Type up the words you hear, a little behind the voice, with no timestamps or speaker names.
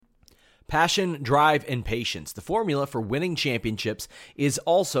Passion, drive, and patience. The formula for winning championships is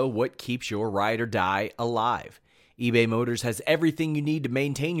also what keeps your ride or die alive. eBay Motors has everything you need to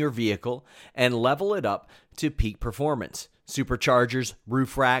maintain your vehicle and level it up to peak performance. Superchargers,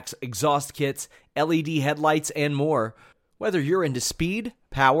 roof racks, exhaust kits, LED headlights, and more. Whether you're into speed,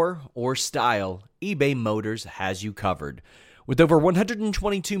 power, or style, eBay Motors has you covered. With over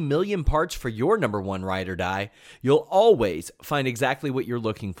 122 million parts for your number one ride or die, you'll always find exactly what you're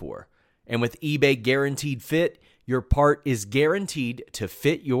looking for. And with eBay Guaranteed Fit, your part is guaranteed to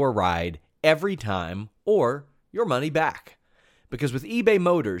fit your ride every time or your money back. Because with eBay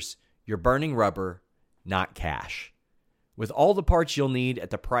Motors, you're burning rubber, not cash. With all the parts you'll need at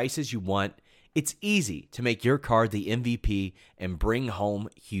the prices you want, it's easy to make your car the MVP and bring home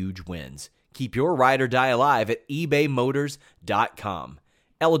huge wins. Keep your ride or die alive at ebaymotors.com.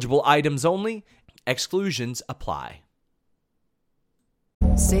 Eligible items only. Exclusions apply.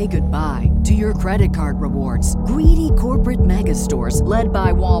 Say goodbye to your credit card rewards. Greedy corporate mega stores, led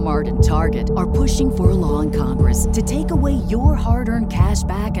by Walmart and Target, are pushing for a law in Congress to take away your hard-earned cash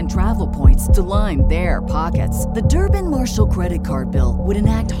back and travel points to line their pockets. The Durbin-Marshall credit card bill would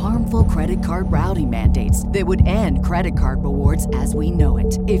enact harmful credit card routing mandates that would end credit card rewards as we know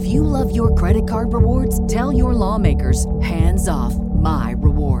it. If you love your credit card rewards, tell your lawmakers, hands off my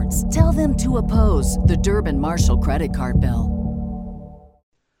rewards. Tell them to oppose the Durbin-Marshall credit card bill.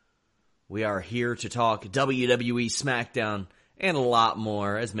 We are here to talk WWE SmackDown and a lot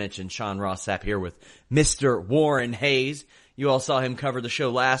more. As mentioned, Sean Ross Sapp here with Mr. Warren Hayes. You all saw him cover the show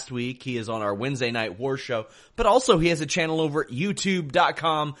last week. He is on our Wednesday Night War show, but also he has a channel over at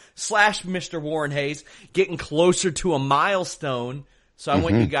youtube.com/Mr. Warren Hayes, getting closer to a milestone. So I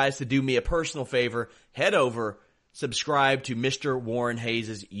want you guys to do me a personal favor. Head over, subscribe to Mr. Warren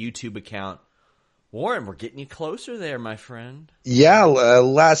Hayes' YouTube account. Warren, we're getting you closer there, my friend. Yeah,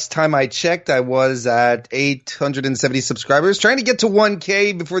 last time I checked, I was at 870 subscribers, trying to get to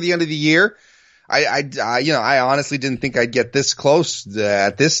 1K before the end of the year. I honestly didn't think I'd get this close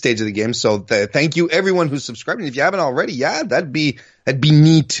at this stage of the game. So thank you, everyone who's subscribing. If you haven't already, yeah, that'd be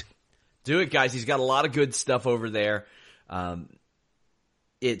neat. Do it, guys. He's got a lot of good stuff over there.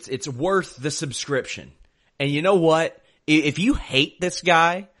 It's worth the subscription. And you know what? If you hate this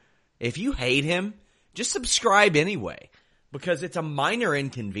guy, if you hate him, just subscribe anyway, because it's a minor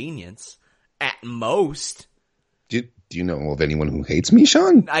inconvenience at most. Do you know of anyone who hates me,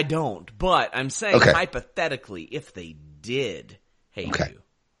 Sean? I don't, but I'm saying hypothetically, if they did hate you.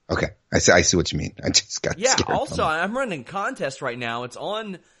 Okay, I see what you mean. I just got scared. Also, I'm running a contest right now. It's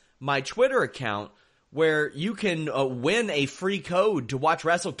on my Twitter account where you can win a free code to watch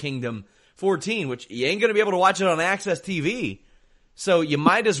Wrestle Kingdom 14, which you ain't going to be able to watch it on Access TV. So you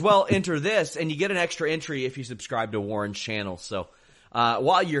might as well enter this, and you get an extra entry if you subscribe to Warren's channel. So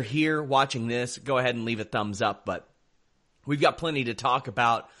while you're here watching this, go ahead and leave a thumbs up. But we've got plenty to talk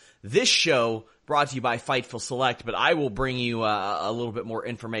about. This show brought to you by Fightful Select, but I will bring you a little bit more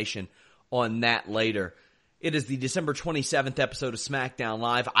information on that later. It is the December 27th episode of SmackDown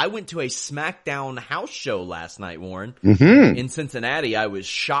Live. I went to a SmackDown house show last night, Warren, in Cincinnati. I was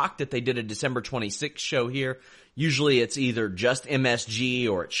shocked that they did a December 26th show here. Usually it's either just MSG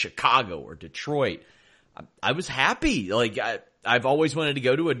or it's Chicago or Detroit. I was happy. Like, I've always wanted to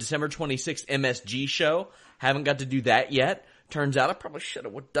go to a December 26th MSG show. Haven't got to do that yet. Turns out I probably should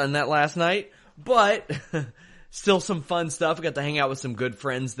have done that last night. But still some fun stuff. I got to hang out with some good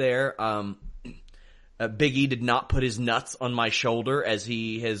friends there. Big E did not put his nuts on my shoulder as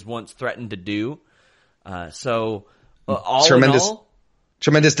he has once threatened to do. All in all,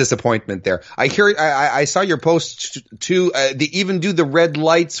 tremendous disappointment there. I saw your post too. They even do the red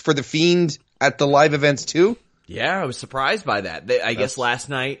lights for the Fiend at the live events too. Yeah, I was surprised by that. I guess last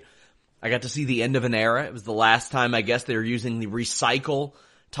night I got to see the end of an era. It was the last time I guess they were using the Recycle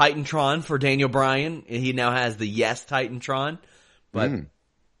Titantron for Daniel Bryan. He now has the Yes Titantron. But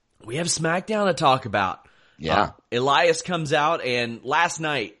we have SmackDown to talk about. Yeah. Elias comes out, and last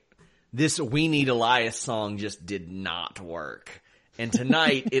night this We Need Elias song just did not work. And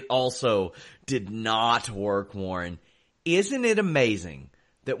tonight, it also did not work, Warren. Isn't it amazing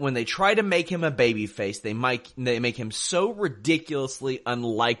that when they try to make him a babyface, they make him so ridiculously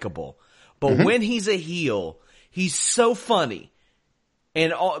unlikable. But when he's a heel, he's so funny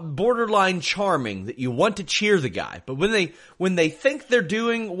and borderline charming that you want to cheer the guy. But when they think they're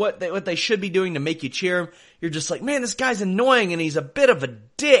doing what they should be doing to make you cheer him, you're just like, man, this guy's annoying and he's a bit of a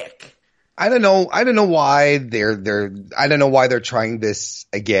dick. I don't know why they're trying this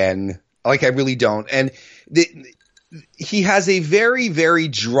again. Like, I really don't. And he has a very, very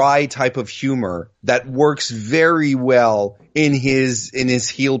dry type of humor that works very well in his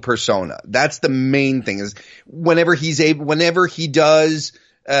heel persona. That's the main thing, is whenever he does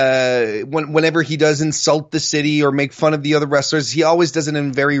insult the city or make fun of the other wrestlers, he always does it in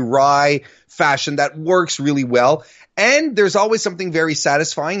a very wry fashion that works really well. And there's always something very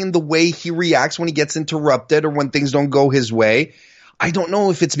satisfying in the way he reacts when he gets interrupted or when things don't go his way. I don't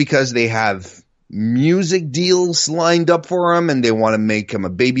know if it's because they have music deals lined up for him and they want to make him a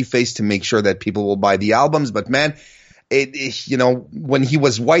babyface to make sure that people will buy the albums. But man, when he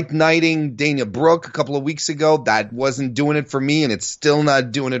was white knighting Dana Brooke a couple of weeks ago, that wasn't doing it for me, and it's still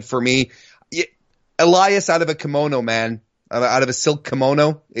not doing it for me. Elias out of a kimono, man, out of a silk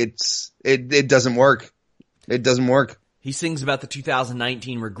kimono, it doesn't work. It doesn't work. He sings about the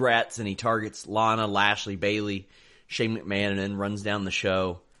 2019 regrets, and he targets Lana, Lashley, Bayley, Shane McMahon, and then runs down the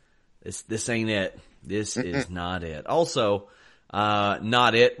show. This ain't it. This is not it. Also,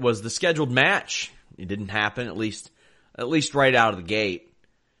 not it was the scheduled match. It didn't happen, at least right out of the gate.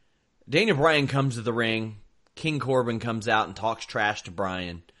 Daniel Bryan comes to the ring. King Corbin comes out and talks trash to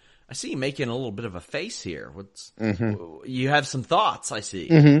Bryan. I see you making a little bit of a face here. You have some thoughts, I see.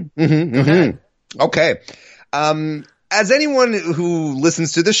 Go ahead. Okay. As anyone who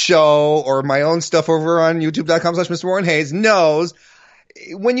listens to the show or my own stuff over on youtube.com/Mr. Warren Hayes knows,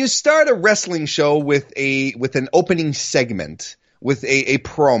 when you start a wrestling show with an opening segment, with a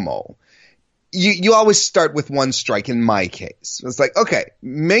promo, you always start with one strike in my case. It's like, okay,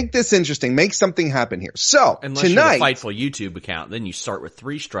 make this interesting, make something happen here. So, unless tonight, you're a Fightful YouTube account, then you start with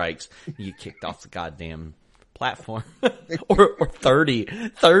 3 strikes, and you kicked off the goddamn platform. or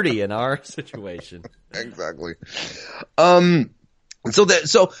 30 in our situation. Exactly. So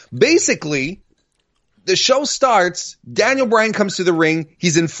basically, the show starts, Daniel Bryan comes to the ring,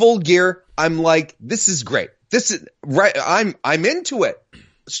 he's in full gear. I'm like, this is great. This is right. I'm into it.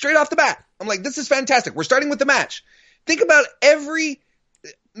 Straight off the bat. I'm like, this is fantastic. We're starting with the match. Think about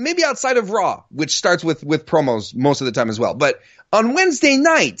maybe outside of Raw, which starts with promos most of the time as well. But on Wednesday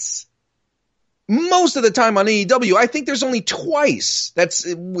nights, most of the time on AEW, I think there's only twice this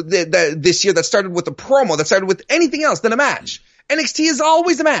year that started with a promo, that started with anything else than a match. NXT is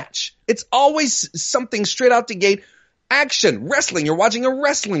always a match. It's always something straight out the gate. Action, wrestling. You're watching a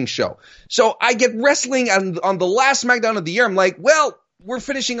wrestling show. So I get wrestling on the last SmackDown of the year. I'm like, well, we're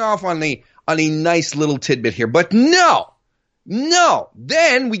finishing off on a nice little tidbit here. But no.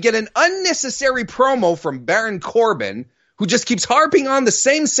 Then we get an unnecessary promo from Baron Corbin, who just keeps harping on the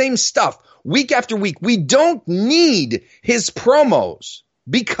same stuff week after week. We don't need his promos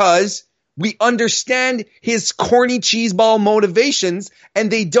because we understand his corny cheeseball motivations,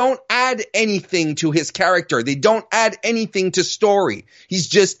 and they don't add anything to his character. They don't add anything to story. He's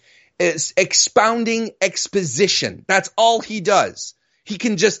just expounding exposition. That's all he does. He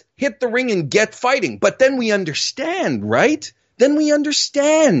can just hit the ring and get fighting. But then we understand, right? Then we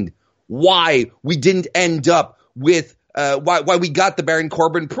understand why we didn't end up with why we got the Baron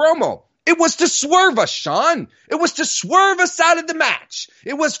Corbin promo. It was to swerve us, Sean. It was to swerve us out of the match.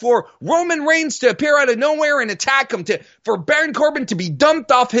 It was for Roman Reigns to appear out of nowhere and attack him, for Baron Corbin to be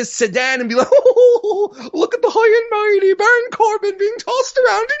dumped off his sedan and be like, oh, look at the high and mighty Baron Corbin being tossed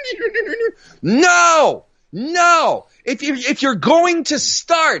around. No. If you're going to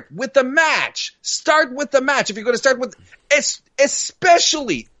start with the match, start with the match. If you're going to start with,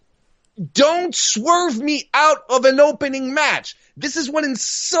 especially, don't swerve me out of an opening match. This is what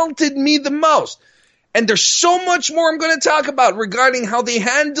insulted me the most. And there's so much more I'm going to talk about regarding how they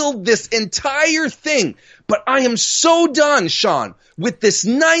handled this entire thing. But I am so done, Sean, with this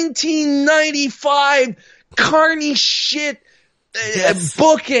 1995 carny shit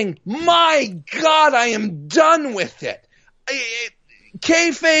booking. My God, I am done with it.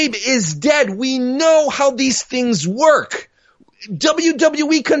 Kayfabe is dead. We know how these things work.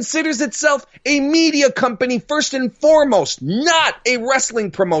 WWE considers itself a media company first and foremost, not a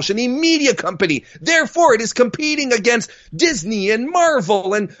wrestling promotion, a media company. Therefore, it is competing against Disney and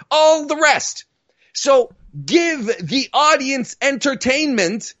Marvel and all the rest. So give the audience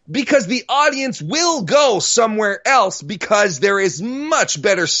entertainment, because the audience will go somewhere else because there is much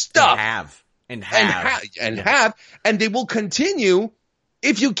better stuff. And they will continue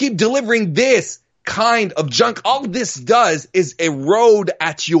if you keep delivering this kind of junk. All this does is erode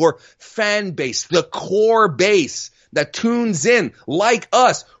at your fan base, the core base that tunes in, like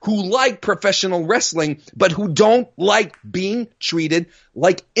us, who like professional wrestling, but who don't like being treated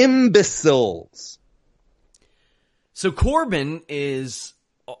like imbeciles. So Corbin is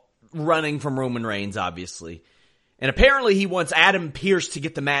running from Roman Reigns, obviously. And apparently he wants Adam Pearce to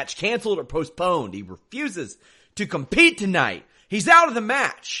get the match canceled or postponed. He refuses to compete tonight. He's out of the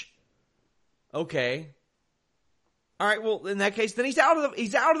match. Okay. All right, well, in that case, then he's out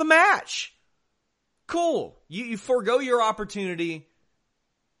of the match. Cool. You forego your opportunity.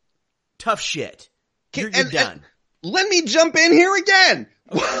 Tough shit. You're done. And let me jump in here again.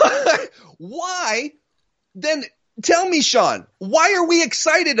 Why? Then tell me, Sean, why are we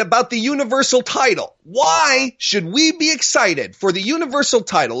excited about the Universal title? Why should we be excited for the Universal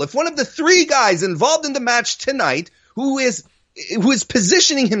title if one of the three guys involved in the match tonight who is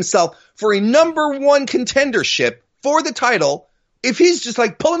positioning himself for a number one contendership for the title, if he's just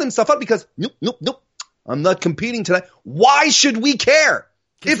like pulling himself up because, nope, I'm not competing tonight. Why should we care?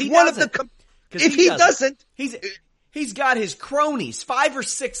 If he doesn't, he's got his cronies, 5 or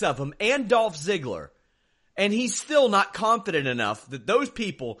 6 of them, and Dolph Ziggler, and he's still not confident enough that those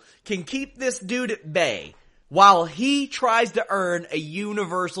people can keep this dude at bay while he tries to earn a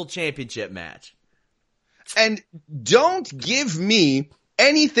Universal Championship match. And don't give me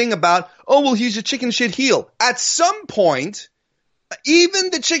anything about, oh, well, he's a chicken shit heel. At some point, even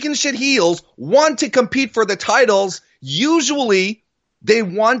the chicken shit heels want to compete for the titles. Usually, they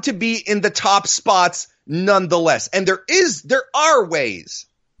want to be in the top spots nonetheless. And there are ways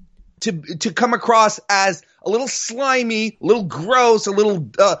to come across as a little slimy, a little gross, a little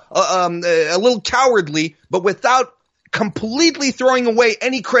cowardly, but without completely throwing away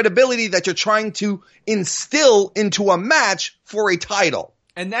any credibility that you're trying to instill into a match for a title.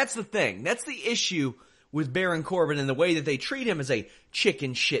 And that's the thing. That's the issue with Baron Corbin and the way that they treat him as a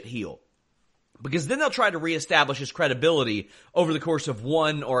chicken shit heel. Because then they'll try to reestablish his credibility over the course of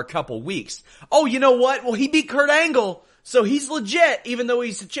 1 or a couple weeks. Oh, you know what? Well, he beat Kurt Angle, so he's legit, even though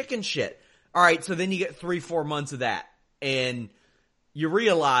he's a chicken shit. All right, so then you get 3-4 months of that. And you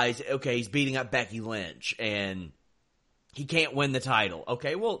realize, okay, he's beating up Becky Lynch, and he can't win the title.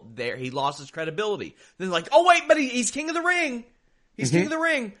 Okay, well, there, he lost his credibility. Then like, oh wait, but he's king of the ring. He's king of the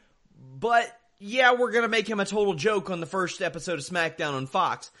ring. But yeah, we're going to make him a total joke on the first episode of SmackDown on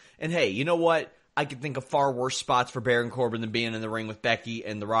Fox. And hey, you know what? I could think of far worse spots for Baron Corbin than being in the ring with Becky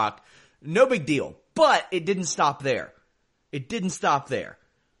and The Rock. No big deal. But it didn't stop there. It didn't stop there.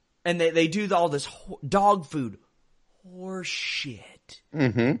 And they do all this dog food horse shit.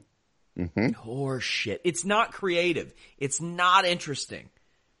 Horse shit. It's not creative. It's not interesting.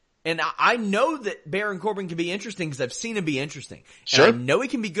 And I know that Baron Corbin can be interesting because I've seen him be interesting. Sure. And I know he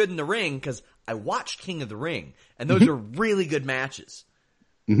can be good in the ring because I watched King of the Ring. And those are really good matches.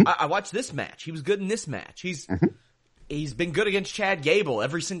 I watched this match. He was good in this match. He's been good against Chad Gable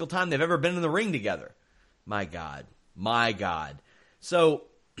every single time they've ever been in the ring together. My God. So,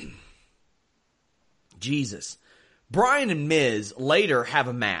 Jesus. Bryan and Miz later have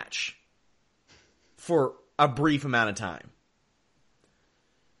a match for a brief amount of time.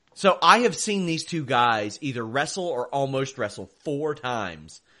 So I have seen these two guys either wrestle or almost wrestle 4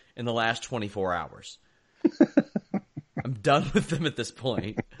 times in the last 24 hours. I'm done with them at this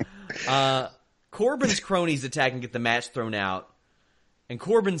point. Corbin's cronies attack and get the match thrown out. And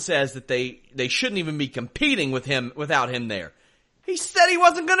Corbin says that they shouldn't even be competing with him without him there. He said he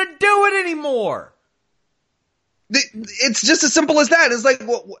wasn't going to do it anymore. It's just as simple as that. It's like,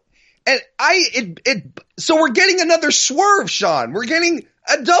 so we're getting another swerve, Sean. We're getting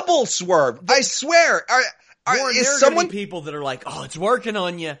a double swerve. I swear. Warren, there are going to be people that are like, oh, it's working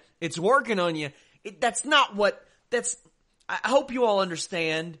on you. It's working on you. That's not what, I hope you all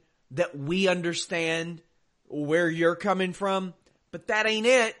understand that we understand where you're coming from, but that ain't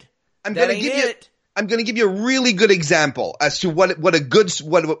it. I'm going to give you a really good example as to what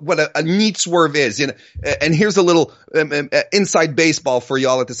a neat swerve is. And here's a little inside baseball for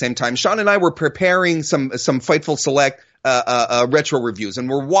y'all at the same time. Sean and I were preparing some Fightful Select retro reviews, and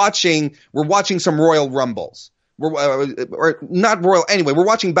we're watching some Royal Rumbles. Or not Royal anyway. We're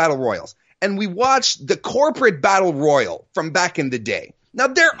watching Battle Royals, and we watched the corporate Battle Royal from back in the day. Now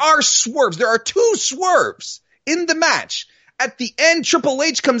there are swerves. There are 2 swerves in the match. At the end, Triple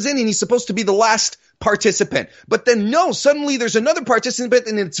H comes in and he's supposed to be the last participant. But then no, suddenly there's another participant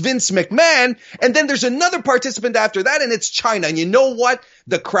and it's Vince McMahon. And then there's another participant after that and it's China. And you know what?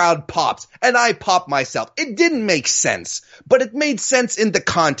 The crowd pops. And I pop myself. It didn't make sense, but it made sense in the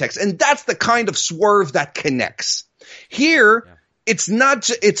context. And that's the kind of swerve that connects. Here, it's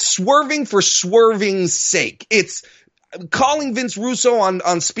swerving for swerving's sake. It's calling Vince Russo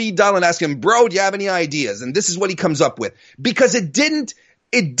on speed dial and asking him, bro, do you have any ideas? And this is what he comes up with. Because it didn't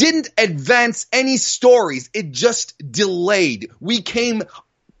advance any stories. It just delayed.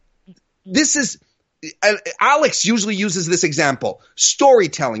 Alex usually uses this example.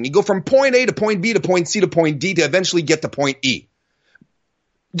 Storytelling. You go from point A to point B to point C to point D to eventually get to point E.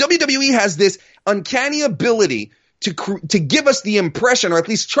 WWE has this uncanny ability to give us the impression, or at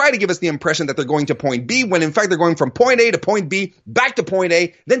least try to give us the impression, that they're going to point B, when in fact they're going from point A to point B, back to point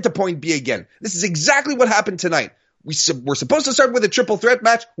A, then to point B again. This is exactly what happened tonight. We're supposed to start with a triple threat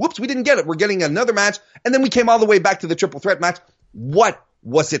match. Whoops, we didn't get it. We're getting another match. And then we came all the way back to the triple threat match. What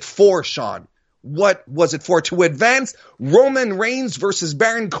was it for, Sean? What was it for? To advance Roman Reigns versus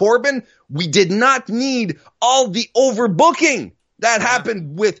Baron Corbin? We did not need all the overbooking that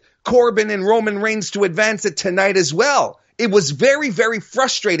happened with Corbin and Roman Reigns to advance it tonight as well. It was very, very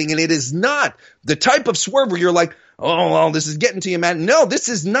frustrating, and it is not the type of swerve where you're like, oh, well, this is getting to you, man. No, this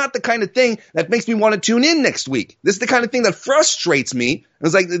is not the kind of thing that makes me want to tune in next week. This is the kind of thing that frustrates me.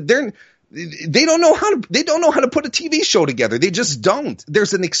 It's like they don't know how to put a TV show together. They just don't.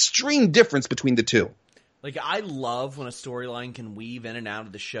 There's an extreme difference between the two. Like, I love when a storyline can weave in and out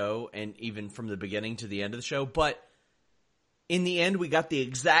of the show, and even from the beginning to the end of the show, but in the end, we got the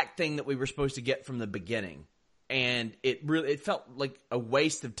exact thing that we were supposed to get from the beginning. And it felt like a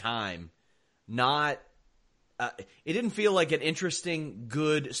waste of time. It didn't feel like an interesting,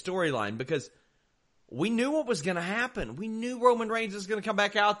 good storyline, because we knew what was going to happen. We knew Roman Reigns was going to come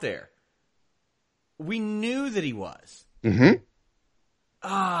back out there. We knew that he was. Mm-hmm.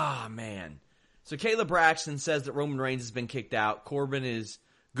 Man. So Caleb Braxton says that Roman Reigns has been kicked out. Corbin is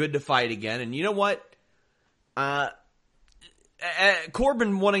good to fight again. And you know what?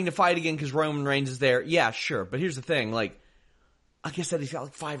 Corbin wanting to fight again because Roman Reigns is there. Yeah, sure. But here's the thing. Like I said, he's got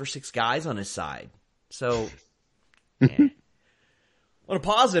like 5 or 6 guys on his side. So, On a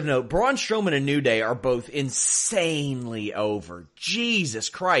positive note, Braun Strowman and New Day are both insanely over. Jesus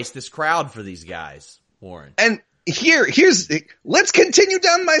Christ, this crowd for these guys, Warren. And let's continue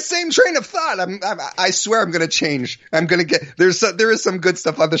down my same train of thought. I swear I'm going to change. I'm going to get, there is some good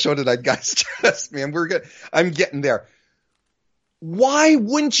stuff on the show tonight, guys. Trust me. I'm getting there. Why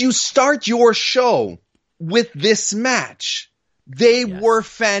wouldn't you start your show with this match? They were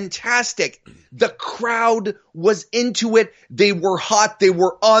fantastic. The crowd was into it. They were hot. They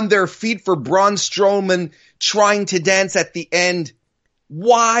were on their feet for Braun Strowman trying to dance at the end.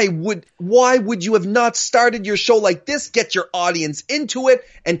 Why would you have not started your show like this? Get your audience into it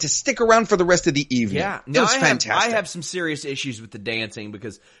and to stick around for the rest of the evening. Yeah, it was fantastic. I have some serious issues with the dancing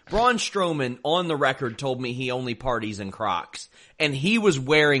because Braun Strowman on the record told me he only parties in Crocs, and he was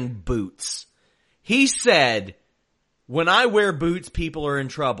wearing boots. He said, "When I wear boots, people are in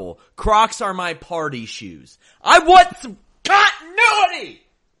trouble. Crocs are my party shoes. I want some continuity."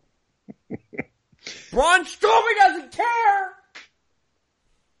 Braun Strowman doesn't care.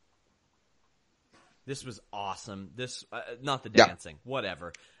 This was awesome. Not the dancing,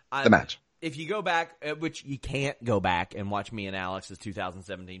 whatever. The match. If you go back, which you can't go back and watch me and Alex's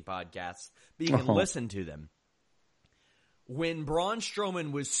 2017 podcasts, but you can listen to them. When Braun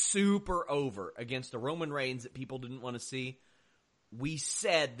Strowman was super over against the Roman Reigns that people didn't want to see, we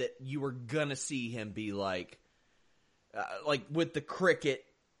said that you were gonna see him be like with the cricket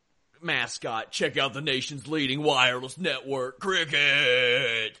mascot, check out the nation's leading wireless network,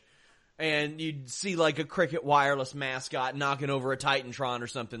 Cricket. And you'd see like a Cricket wireless mascot knocking over a Titantron or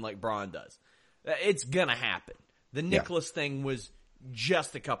something like Braun does. It's gonna happen. The Nicholas thing was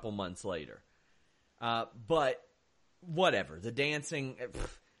just a couple months later. But whatever. The dancing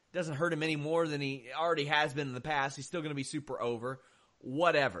doesn't hurt him any more than he already has been in the past. He's still gonna be super over.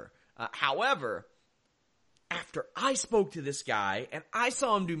 Whatever. However, after I spoke to this guy, and I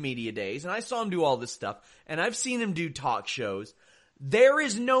saw him do media days, and I saw him do all this stuff, and I've seen him do talk shows, there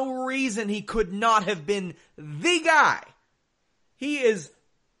is no reason he could not have been the guy. He is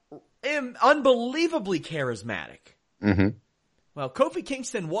unbelievably charismatic. Mm-hmm. Well, Kofi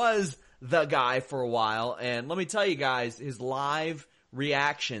Kingston was the guy for a while, and let me tell you guys, his live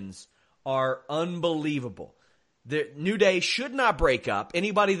reactions are unbelievable. The New Day should not break up.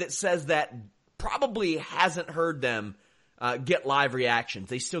 Anybody that says that probably hasn't heard them get live reactions.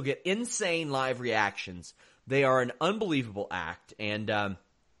 They still get insane live reactions. They are an unbelievable act, and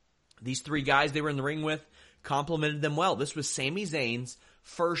these 3 guys they were in the ring with complimented them well. This was Sami Zayn's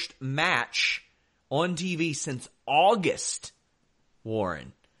first match on TV since August,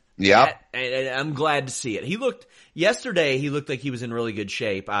 Warren. Yeah. And I'm glad to see it. Yesterday he looked like he was in really good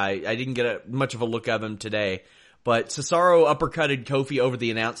shape. I didn't get much of a look of him today, but Cesaro uppercutted Kofi over the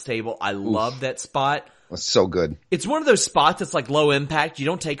announce table. I love that spot. That's so good. It's one of those spots that's like low impact. You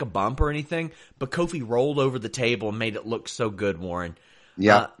don't take a bump or anything, but Kofi rolled over the table and made it look so good, Warren.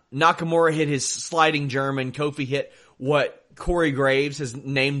 Yeah. Nakamura hit his sliding German. Kofi hit what Corey Graves has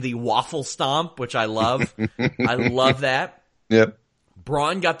named the waffle stomp, which I love. I love that. Yep.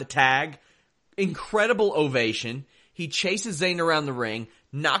 Braun got the tag. Incredible ovation. He chases Zayn around the ring,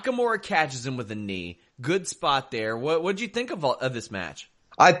 Nakamura catches him with a knee. Good spot there. What'd you think of this match?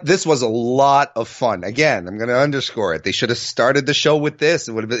 This was a lot of fun. Again, I'm going to underscore it. They should have started the show with this.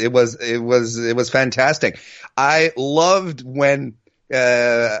 It was fantastic. I loved when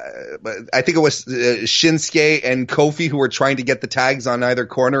I think it was Shinsuke and Kofi who were trying to get the tags on either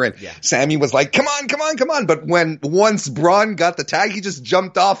corner, and Sammy was like, come on. But once Braun got the tag, he just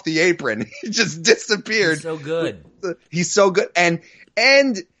jumped off the apron. He just disappeared. He's so good. He's so good.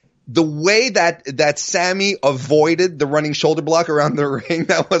 And the way that Sammy avoided the running shoulder block around the ring,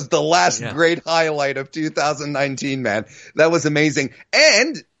 that was the last great highlight of 2019, man. That was amazing.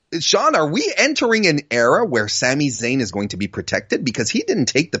 And Sean, are we entering an era where Sami Zayn is going to be protected? Because he didn't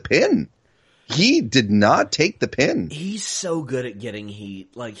take the pin. He did not take the pin. He's so good at getting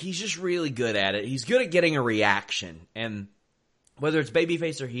heat. Like, he's just really good at it. He's good at getting a reaction. And whether it's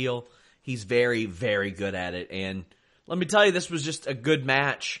babyface or heel, he's very, very good at it. And let me tell you, this was just a good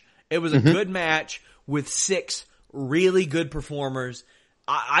match. It was a good match with 6 really good performers.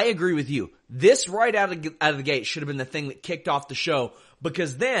 I agree with you. This right out of the gate should have been the thing that kicked off the show,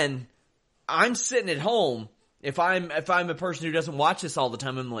 because then I'm sitting at home. If I'm a person who doesn't watch this all the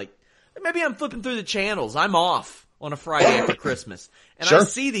time, I'm like, maybe I'm flipping through the channels. I'm off on a Friday after Christmas. And I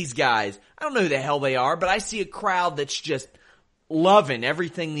see these guys. I don't know who the hell they are, but I see a crowd that's just loving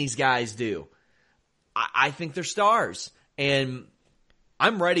everything these guys do. I think they're stars. And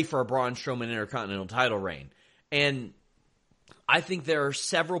I'm ready for a Braun Strowman Intercontinental title reign. And I think there are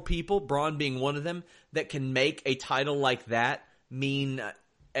several people, Braun being one of them, that can make a title like that mean,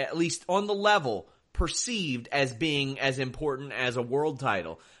 at least on the level, perceived as being as important as a world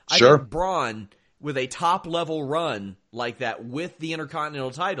title. I think Braun, with a top-level run like that with the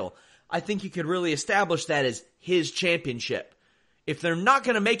Intercontinental title, I think you could really establish that as his championship. If they're not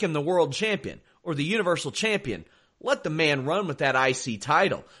going to make him the world champion or the Universal Champion, let the man run with that IC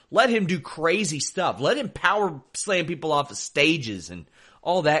title. Let him do crazy stuff. Let him power slam people off of stages and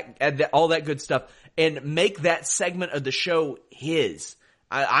all that good stuff, and make that segment of the show his.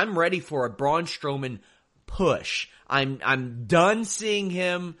 I'm ready for a Braun Strowman push. I'm done seeing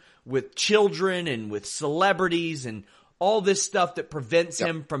him with children and with celebrities and all this stuff that prevents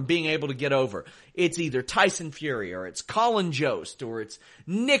him from being able to get over. It's either Tyson Fury or it's Colin Jost or it's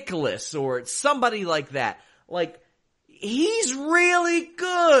Nicholas or it's somebody like that. Like, he's really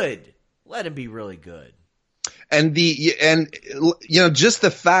good. Let him be really good. And just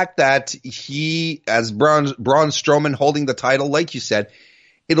the fact that he, as Braun Strowman holding the title, like you said,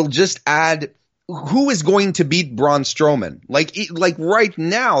 it'll just add who is going to beat Braun Strowman. Like right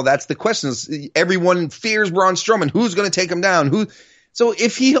now, that's the question. Everyone fears Braun Strowman. Who's going to take him down? So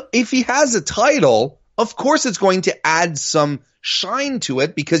if he has a title, of course it's going to add some shine to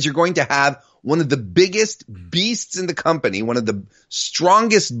it, because you're going to have one of the biggest beasts in the company, one of the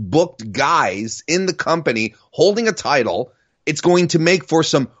strongest booked guys in the company holding a title. It's going to make for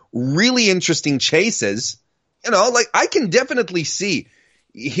some really interesting chases. Like, I can definitely see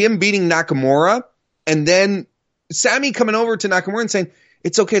him beating Nakamura and then Sammy coming over to Nakamura and saying,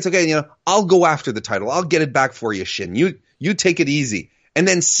 it's okay. I'll go after the title. I'll get it back for you, Shin. You take it easy. And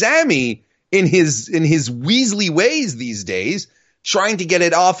then Sammy, in his Weasley ways these days, trying to get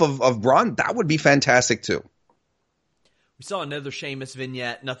it off of Braun, that would be fantastic too. We saw another Sheamus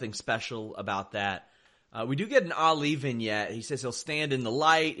vignette, nothing special about that. We do get an Ali vignette. He says he'll stand in the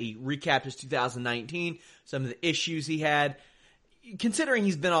light. He recapped his 2019, some of the issues he had. Considering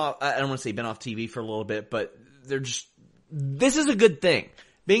he's been off, I don't want to say been off TV for a little bit, but this is a good thing.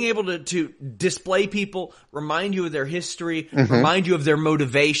 Being able to display people, remind you of their history, remind you of their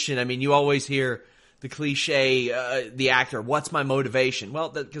motivation. I mean, you always hear the cliche, the actor, what's my motivation? Well,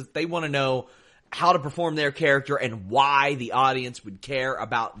 because they want to know how to perform their character and why the audience would care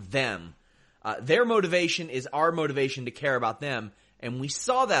about them. Their motivation is our motivation to care about them, and we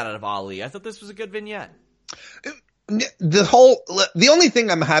saw that out of Ali. I thought this was a good vignette. The only thing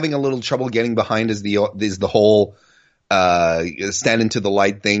I'm having a little trouble getting behind is the whole stand into the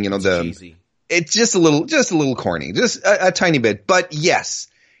light thing. Cheesy. It's just a little corny, just a tiny bit. But yes.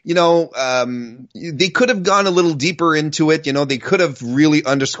 They could have gone a little deeper into it. They could have really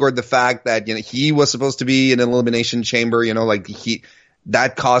underscored the fact that, he was supposed to be in an elimination chamber,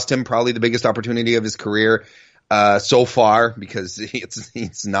 that cost him probably the biggest opportunity of his career, so far, because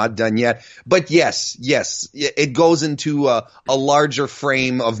it's not done yet. But yes, it goes into a larger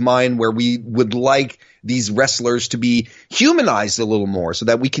frame of mind where we would like these wrestlers to be humanized a little more so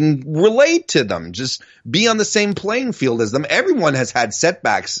that we can relate to them, just be on the same playing field as them. Everyone has had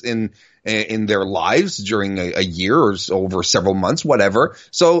setbacks in their lives during a year or over several months, whatever.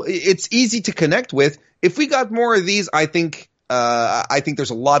 So it's easy to connect with. If we got more of these, I think I think there's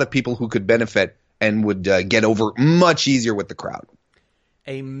a lot of people who could benefit and would get over much easier with the crowd.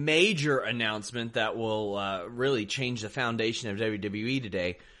 A major announcement that will really change the foundation of WWE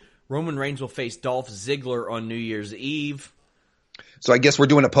today. Roman Reigns will face Dolph Ziggler on New Year's Eve. So I guess we're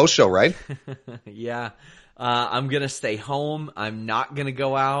doing a post-show, right? Yeah. I'm going to stay home. I'm not going to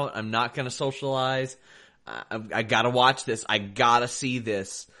go out. I'm not going to socialize. I got to watch this. I got to see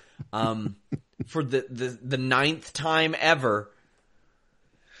this. For the ninth time ever,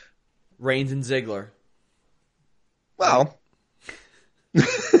 Reigns and Ziggler. Well,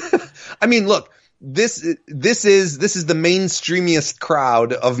 I mean, look, this is the mainstreamiest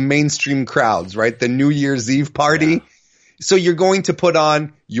crowd of mainstream crowds, right? The New Year's Eve party. Yeah. So you're going to put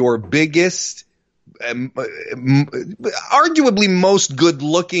on your biggest, arguably most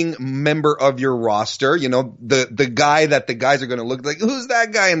good-looking member of your roster. You know, the guy that the guys are going to look like. Who's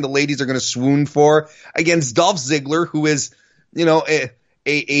that guy? And the ladies are going to swoon for, against Dolph Ziggler, who is, you know,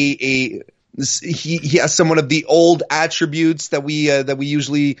 he has somewhat of the old attributes that we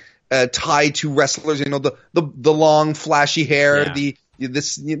usually tie to wrestlers. You know, the long flashy hair, the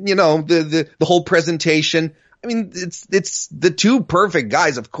whole presentation. I mean, it's the two perfect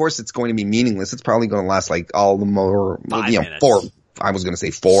guys. Of course, it's going to be meaningless. It's probably going to last like all the more, 5 minutes. 4. I was going to say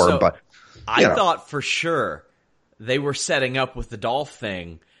 4, but I thought for sure they were setting up with the Dolph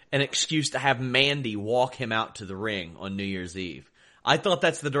thing an excuse to have Mandy walk him out to the ring on New Year's Eve. I thought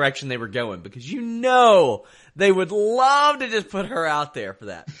that's the direction they were going, because they would love to just put her out there for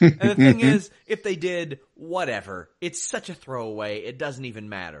that. And the thing is, if they did, whatever. It's such a throwaway. It doesn't even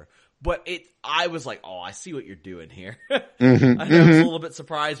matter. But I was like, oh, I see what you're doing here. I was a little bit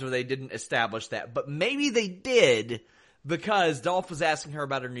surprised when they didn't establish that. But maybe they did, because Dolph was asking her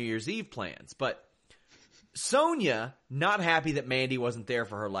about her New Year's Eve plans. But Sonya, not happy that Mandy wasn't there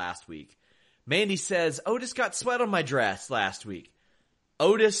for her last week. Mandy says, Otis got sweat on my dress last week.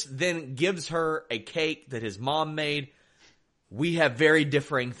 Otis then gives her a cake that his mom made. We have very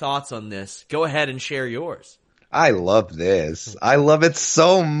differing thoughts on this. Go ahead and share yours. I love this. I love it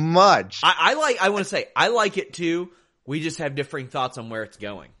so much. I like it too. We just have differing thoughts on where it's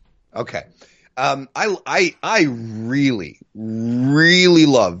going. Okay. I really, really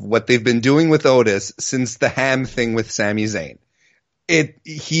love what they've been doing with Otis since the ham thing with Sami Zayn.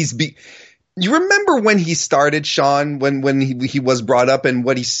 You remember when he started, Sean, when he was brought up, and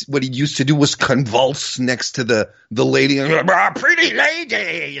what he used to do was convulse next to the lady, and pretty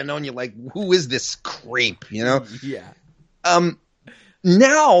lady, you know, and you're like, who is this creep, you know? Yeah.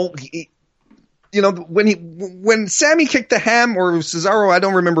 Now, you know, when Sammy kicked the ham, or Cesaro, I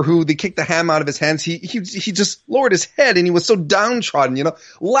don't remember who, they kicked the ham out of his hands, he just lowered his head, and he was so downtrodden, you know.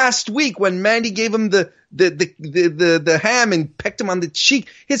 Last week when Mandy gave him the ham and pecked him on the cheek,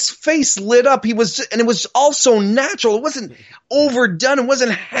 his face lit up. And it was also natural. It wasn't overdone. It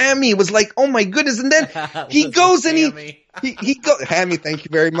wasn't hammy. It was like, oh my goodness. And then he goes and he goes, hammy, thank you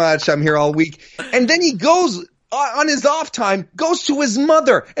very much. I'm here all week. And then he goes on his off time, goes to his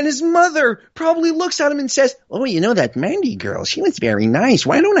mother, and his mother probably looks at him and says, oh, you know, that Mandy girl, she was very nice.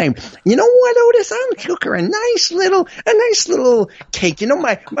 Why don't you know what, Otis, I'll cook her a nice little cake. You know,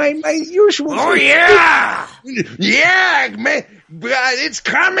 my usual. Oh, yeah. Yeah, man. It's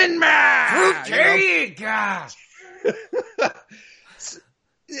coming, man. Fruit cake.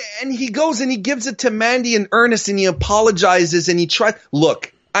 And he goes and he gives it to Mandy in earnest, and he apologizes, and he tries.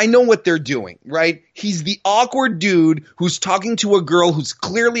 Look, I know what they're doing, right? He's the awkward dude who's talking to a girl who's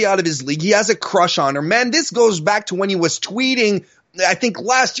clearly out of his league. He has a crush on her. Man, this goes back to when he was tweeting, I think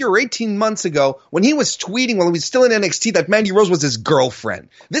last year or 18 months ago, when he was tweeting while he was still in NXT that Mandy Rose was his girlfriend.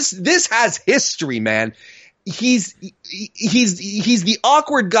 This has history, man. He's the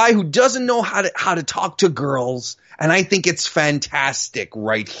awkward guy who doesn't know how to talk to girls. And I think it's fantastic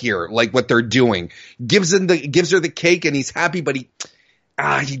right here, like what they're doing. Gives her the cake, and he's happy, but he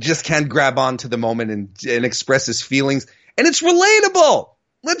just can't grab onto the moment and express his feelings. And it's relatable.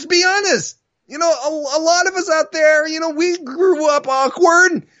 Let's be honest. You know, a lot of us out there, you know, we grew up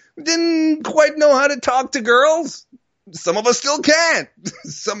awkward, didn't quite know how to talk to girls. Some of us still can't.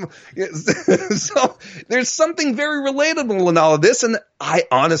 So there's something very relatable in all of this, and I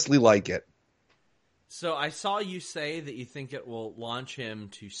honestly like it. So I saw you say that you think it will launch him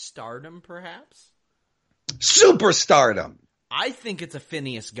to stardom, perhaps? Superstardom. I think it's a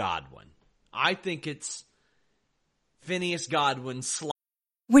Phineas Godwin. I think it's Phineas Godwin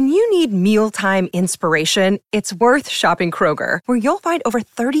When you need mealtime inspiration, it's worth shopping Kroger, where you'll find over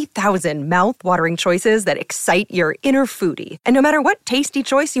 30,000 mouth-watering choices that excite your inner foodie. And no matter what tasty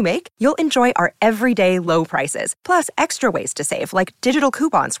choice you make, you'll enjoy our everyday low prices, plus extra ways to save, like digital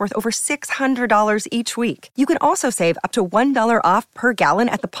coupons worth over $600 each week. You can also save up to $1 off per gallon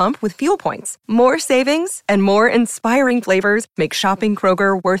at the pump with fuel points. More savings and more inspiring flavors make shopping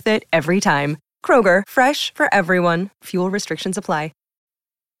Kroger worth it every time. Kroger, fresh for everyone. Fuel restrictions apply.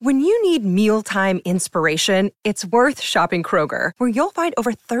 When you need mealtime inspiration, it's worth shopping Kroger, where you'll find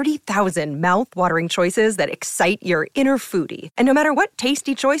over 30,000 mouth-watering choices that excite your inner foodie. And no matter what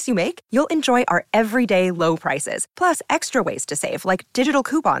tasty choice you make, you'll enjoy our everyday low prices, plus extra ways to save, like digital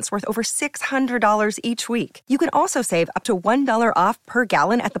coupons worth over $600 each week. You can also save up to $1 off per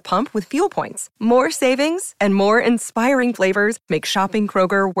gallon at the pump with fuel points. More savings and more inspiring flavors make shopping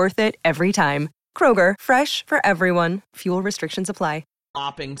Kroger worth it every time. Kroger, fresh for everyone. Fuel restrictions apply.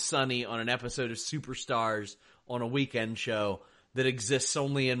 Opping Sonny on an episode of Superstars on a weekend show that exists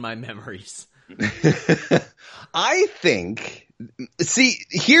only in my memories. I think, see,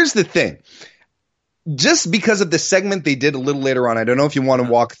 here's the thing. Just because of the segment they did a little later on, I don't know if you want to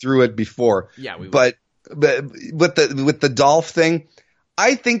walk through it before. Yeah, we will. But with the Dolph thing,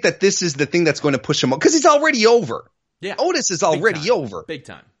 I think that this is the thing that's going to push him because he's already over. Yeah, Otis is already over. Big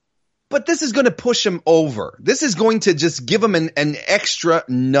time. But this is going to push him over. This is going to just give him an extra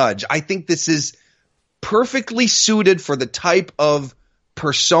nudge. I think this is perfectly suited for the type of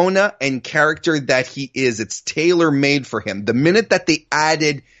persona and character that he is. It's tailor-made for him. The minute that they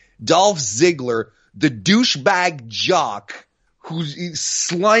added Dolph Ziggler, the douchebag jock, who's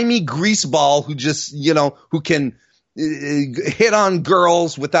slimy greaseball, who just, who can hit on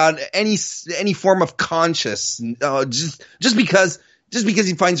girls without any form of conscience, just because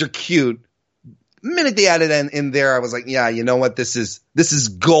he finds her cute. The minute they added in there, I was like, yeah, you know what? This is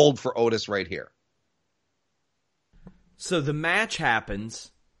gold for Otis right here. So the match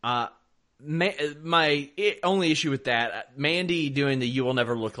happens. My only issue with that, Mandy doing the "You Will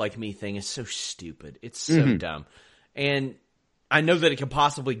Never Look Like Me" thing is so stupid. It's so dumb. And I know that it could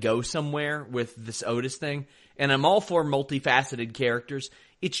possibly go somewhere with this Otis thing. And I'm all for multifaceted characters.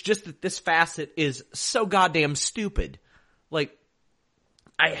 It's just that this facet is so goddamn stupid. Like,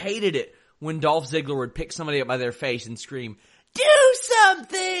 I hated it when Dolph Ziggler would pick somebody up by their face and scream, "Do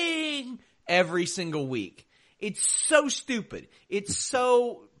something!" every single week. It's so stupid. It's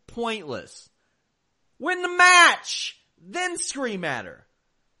so pointless. Win the match! Then scream at her.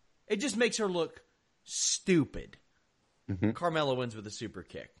 It just makes her look stupid. Carmella wins with a super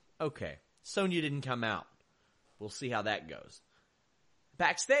kick. Okay. Sonya didn't come out. We'll see how that goes.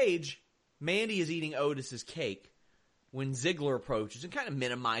 Backstage, Mandy is eating Otis's cake when Ziggler approaches and kind of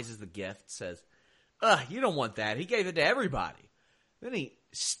minimizes the gift, says, you don't want that. He gave it to everybody. Then he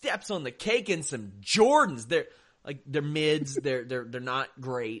steps on the cake in some Jordans. They're mids. They're not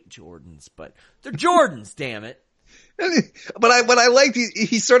great Jordans, but they're Jordans, damn it. But I liked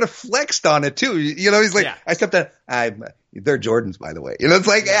he sort of flexed on it too. He's like, yeah. I stepped on. They're Jordans, by the way. It's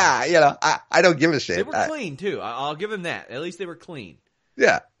like, I don't give a shit. They were clean too. I'll give him that. At least they were clean.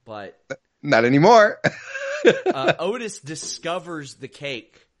 Yeah, but not anymore. Otis discovers the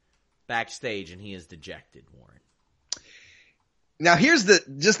cake backstage, and he is dejected, Warren. Now here's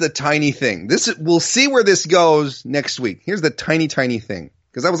the tiny thing. We'll see where this goes next week. Here's the tiny thing.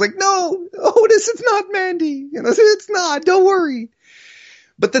 Because I was like, no, Otis, it's not Mandy. It's not. Don't worry.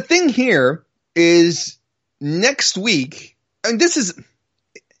 But the thing here is next week, and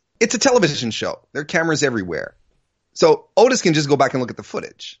it's a television show. There are cameras everywhere. So Otis can just go back and look at the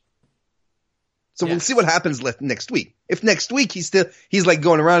footage. So We'll see what happens next week. If next week he's like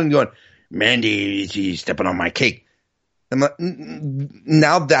going around and going, Mandy, she's stepping on my cake.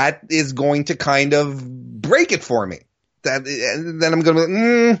 Now that is going to kind of break it for me. Then I'm going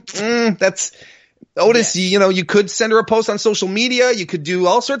to be that's Otis. Yes. You could send her a post on social media. You could do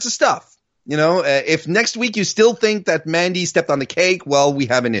all sorts of stuff. If next week you still think that Mandy stepped on the cake, well, we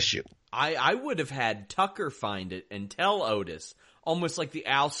have an issue. I would have had Tucker find it and tell Otis, almost like the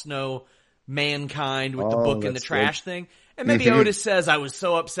Al Snow Mankind with the book in the trash thing. And maybe Otis says, I was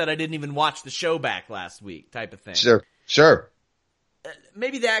so upset I didn't even watch the show back last week, type of thing. Sure.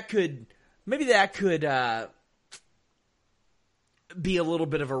 Maybe that could be a little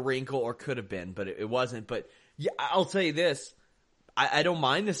bit of a wrinkle, or could have been, but it wasn't. But yeah, I'll tell you this. I don't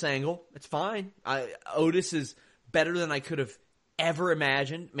mind this angle. It's fine. Otis is better than I could have ever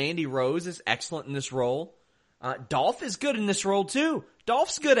imagined. Mandy Rose is excellent in this role. Dolph is good in this role too.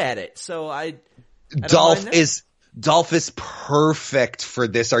 Dolph's good at it. So Dolph is perfect for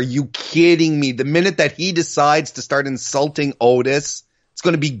this. Are you kidding me? The minute that he decides to start insulting Otis, It's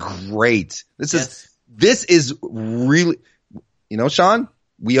going to be great. This is really, Sean,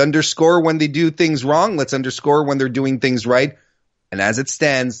 we underscore when they do things wrong. Let's underscore when they're doing things right. And as it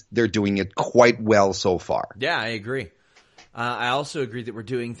stands, they're doing it quite well so far. Yeah, I agree. I also agree that we're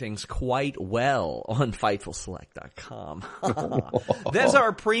doing things quite well on FightfulSelect.com. That's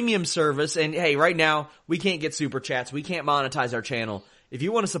our premium service. And hey, right now, we can't get super chats. We can't monetize our channel. If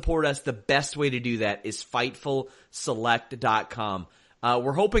you want to support us, the best way to do that is FightfulSelect.com.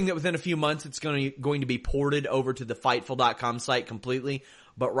 We're hoping that within a few months, it's going to be ported over to the Fightful.com site completely.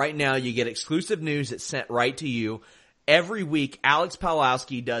 But right now, you get exclusive news that's sent right to you. Every week, Alex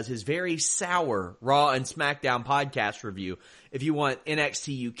Pawlowski does his very sour Raw and SmackDown podcast review. If you want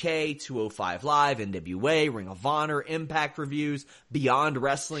NXT UK, 205 Live, NWA, Ring of Honor, Impact reviews, Beyond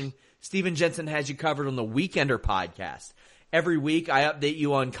Wrestling, Steven Jensen has you covered on the Weekender podcast. Every week, I update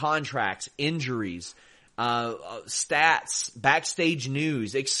you on contracts, injuries, stats, backstage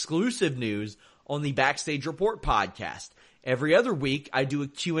news, exclusive news on the Backstage Report podcast. Every other week, I do a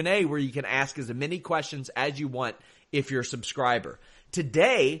Q&A where you can ask as many questions as you want if you're a subscriber.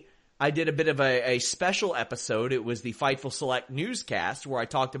 Today, I did a bit of a special episode. It was the Fightful Select newscast where I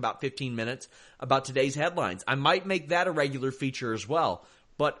talked about 15 minutes about today's headlines. I might make that a regular feature as well,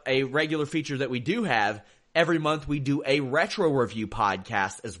 but a regular feature that we do have, every month we do a retro review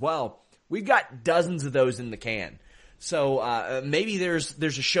podcast as well. We've got dozens of those in the can. So maybe there's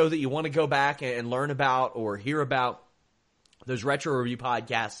a show that you want to go back and learn about or hear about. Those retro review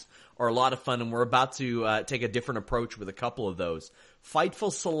podcasts are a lot of fun, and we're about to take a different approach with a couple of those.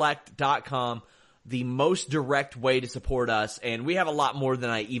 FightfulSelect.com, the most direct way to support us, and we have a lot more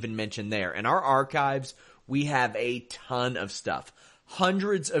than I even mentioned there. In our archives, we have a ton of stuff.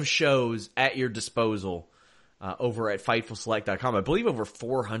 Hundreds of shows at your disposal over at FightfulSelect.com. I believe over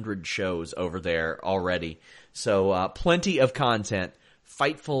 400 shows over there already. So plenty of content.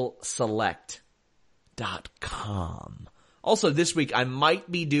 FightfulSelect.com. Also, this week, I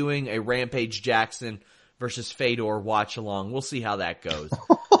might be doing a Rampage Jackson versus Fedor watch-along. We'll see how that goes.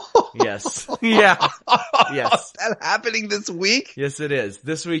 Yes. Yeah. Yes. That happening this week? Yes, it is.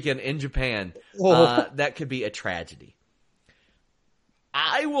 This weekend in Japan. That could be a tragedy.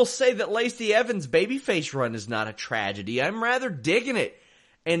 I will say that Lacey Evans' babyface run is not a tragedy. I'm rather digging it.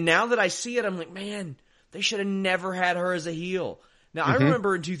 And now that I see it, I'm like, man, they should have never had her as a heel. Now, I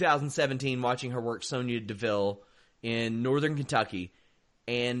remember in 2017 watching her work Sonya Deville in Northern Kentucky,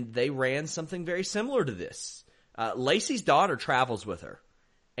 and they ran something very similar to this. Lacey's daughter travels with her,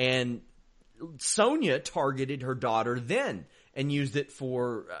 and Sonya targeted her daughter then and used it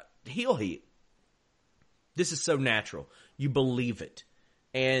for heel heat. This is so natural. You believe it.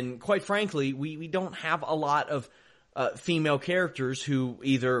 And quite frankly, we don't have a lot of female characters who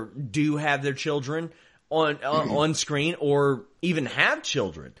either do have their children on screen or even have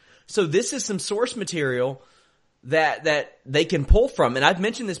children. So this is some source material that they can pull from. And I've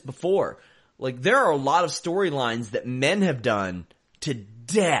mentioned this before. Like, there are a lot of storylines that men have done to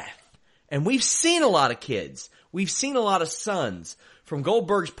death. And we've seen a lot of kids. We've seen a lot of sons. From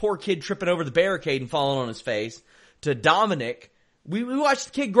Goldberg's poor kid tripping over the barricade and falling on his face to Dominic. We watched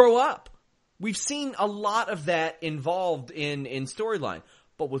the kid grow up. We've seen a lot of that involved in storyline.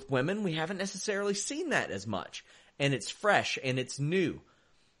 But with women, we haven't necessarily seen that as much. And it's fresh and it's new.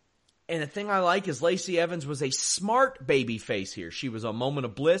 And the thing I like is Lacey Evans was a smart baby face here. She was a moment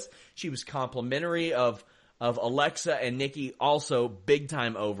of bliss. She was complimentary of Alexa and Nikki, also big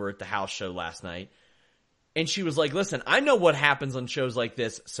time over at the house show last night. And she was like, listen, I know what happens on shows like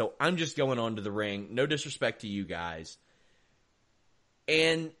this, so I'm just going onto the ring. No disrespect to you guys.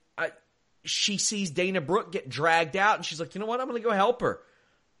 And she sees Dana Brooke get dragged out, and she's like, you know what? I'm going to go help her.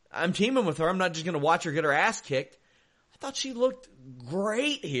 I'm teaming with her. I'm not just going to watch her get her ass kicked. I thought she looked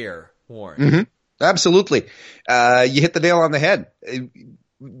great here, Warren. Mm-hmm. Absolutely. You hit the nail on the head.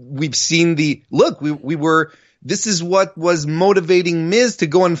 We've seen this is what was motivating Miz to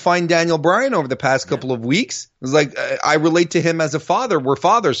go and find Daniel Bryan over the past couple of weeks. It was like, I relate to him as a father. We're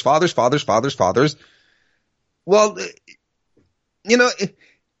fathers. Well,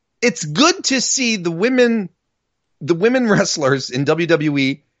 it's good to see the women wrestlers in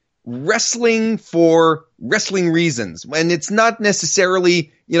WWE wrestling for wrestling reasons. And it's not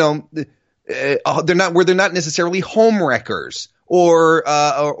necessarily, they're not necessarily home wreckers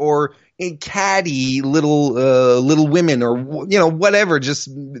or catty little women or, whatever, just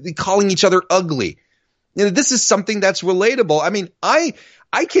calling each other ugly. This is something that's relatable. I mean, I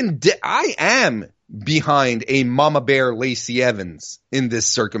am behind a Mama Bear Lacey Evans in this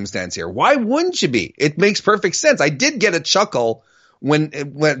circumstance here. Why wouldn't you be? It makes perfect sense. I did get a chuckle when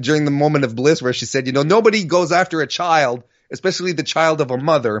during the moment of bliss where she said, nobody goes after a child especially the child of a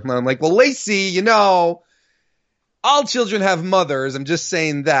mother. And I'm like, well, Lacey, all children have mothers. I'm just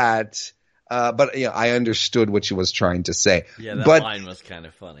saying that. But I understood what she was trying to say. Yeah, that line was kind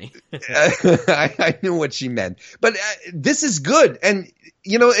of funny. I knew what she meant. But this is good. And,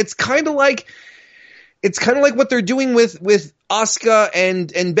 it's kind of like what they're doing with Asuka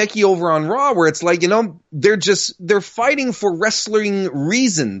and Becky over on Raw, where it's like, they're fighting for wrestling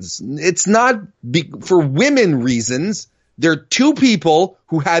reasons. It's not for women reasons. They're two people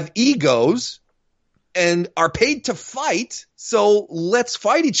who have egos and are paid to fight, so let's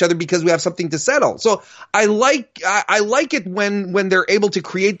fight each other because we have something to settle. So I like it when they're able to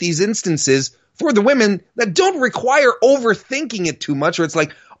create these instances for the women that don't require overthinking it too much, or it's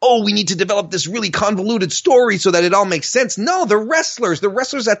like, oh, we need to develop this really convoluted story so that it all makes sense. No, they're wrestlers. They're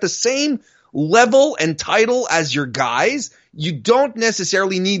wrestlers at the same level and title as your guys. You don't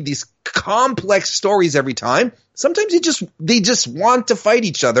necessarily need these complex stories every time. Sometimes they just want to fight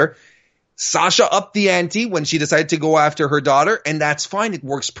each other. Sasha upped the ante when she decided to go after her daughter, and that's fine. It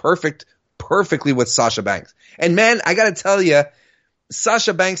works perfectly with Sasha Banks. And man, I gotta tell you,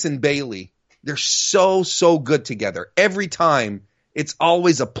 Sasha Banks and Bayley, they're so good together. Every time, it's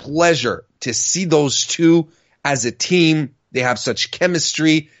always a pleasure to see those two as a team. They have such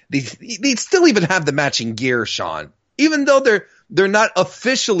chemistry. They still even have the matching gear, Sean. Even though they're not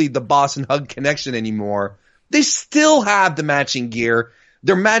officially the Boss and Hug connection anymore, they still have the matching gear.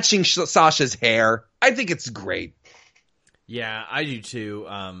 They're matching Sasha's hair. I think it's great. Yeah, I do too.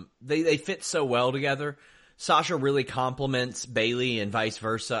 They fit so well together. Sasha really complements Bayley and vice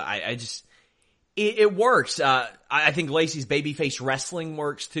versa. It works. I think Lacey's babyface wrestling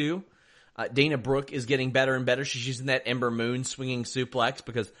works too. Dana Brooke is getting better and better. She's using that Ember Moon swinging suplex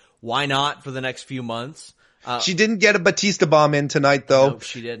because why not for the next few months? She didn't get a Batista bomb in tonight, though. Nope,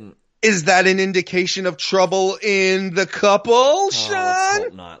 she didn't. Is that an indication of trouble in the couple,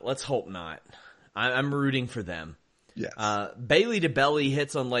 Sean? Let's hope not. I'm rooting for them. Yes. Bayley to belly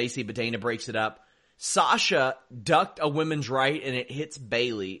hits on Lacey, but Dana breaks it up. Sasha ducked a women's right, and it hits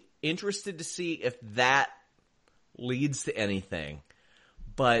Bayley. Interested to see if that leads to anything.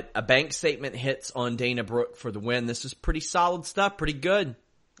 But a bank statement hits on Dana Brooke for the win. This is pretty solid stuff. Pretty good.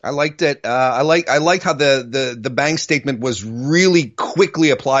 I liked it. I liked how the bank statement was really quickly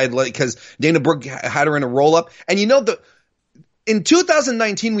applied, because Dana Brooke had her in a roll up. And in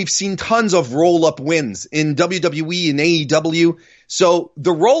 2019, we've seen tons of roll up wins in WWE and AEW. So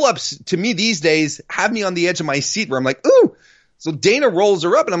the roll ups to me these days have me on the edge of my seat where I'm like, ooh. So Dana rolls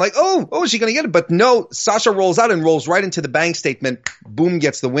her up and I'm like, oh, is she going to get it? But no, Sasha rolls out and rolls right into the bank statement. Boom,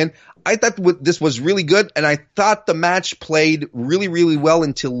 gets the win. I thought this was really good, and I thought the match played really, really well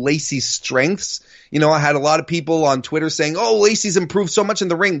into Lacey's strengths. I had a lot of people on Twitter saying, oh, Lacey's improved so much in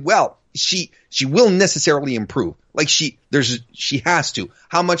the ring. Well, she will necessarily improve. Like she has to.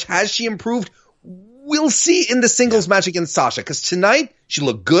 How much has she improved? We'll see in the singles match against Sasha, because tonight she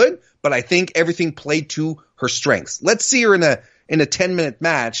looked good, but I think everything played to her strengths. Let's see her in a 10-minute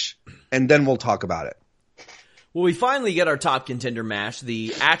match, and then we'll talk about it. Well, we finally get our top contender match.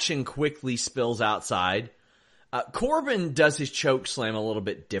 The action quickly spills outside. Corbin does his choke slam a little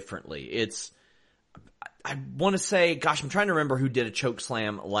bit differently. I want to say, gosh, I'm trying to remember who did a choke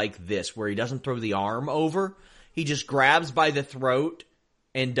slam like this, where he doesn't throw the arm over. He just grabs by the throat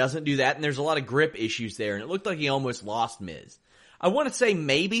and doesn't do that, and there's a lot of grip issues there, and it looked like he almost lost Miz. I want to say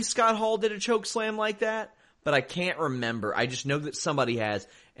maybe Scott Hall did a choke slam like that, but I can't remember. I just know that somebody has,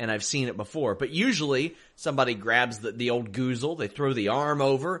 and I've seen it before. But usually, somebody grabs the old goozle, they throw the arm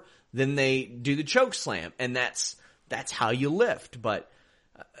over, then they do the choke slam, and that's how you lift. But,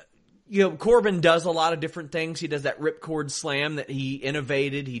 Corbin does a lot of different things. He does that ripcord slam that he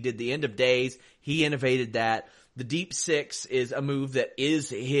innovated. He did the end of days. He innovated that. The deep six is a move that is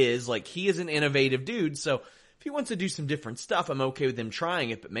his. Like, he is an innovative dude, so if he wants to do some different stuff, I'm okay with him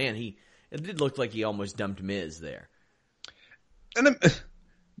trying it. But man, it did look like he almost dumped Miz there. And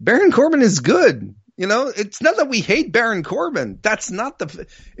Baron Corbin is good. It's not that we hate Baron Corbin. That's not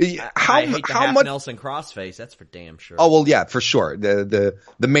I hate how much Nelson crossface. That's for damn sure. Oh well, yeah, for sure. The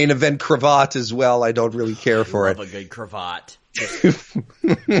main event cravat as well. I don't really care for it. Love a good cravat.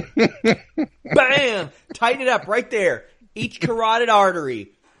 Bam! Tighten it up right there. Each carotid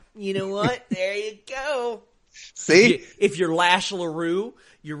artery. You know what? There you go. See? If you're Lash LaRue,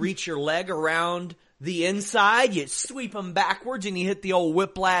 you reach your leg around the inside, you sweep them backwards, and you hit the old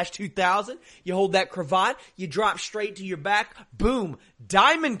Whiplash 2000. You hold that cravat, you drop straight to your back, boom,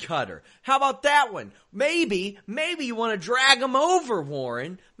 diamond cutter. How about that one? Maybe you want to drag them over,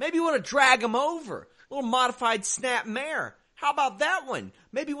 Warren. Maybe you want to drag them over. A little modified snap mare. How about that one?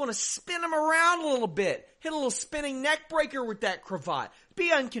 Maybe you want to spin him around a little bit. Hit a little spinning neck breaker with that cravat.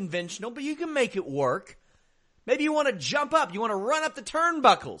 Be unconventional, but you can make it work. Maybe you want to jump up. You want to run up the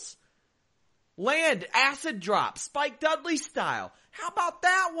turnbuckles. Land acid drop, Spike Dudley style. How about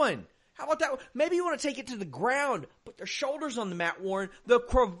that one? How about that one? Maybe you want to take it to the ground. Put their shoulders on the mat, Warren. The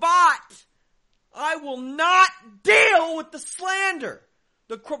cravat. I will not deal with the slander.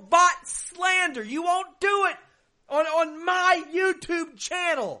 The cravat slander. You won't do it on my YouTube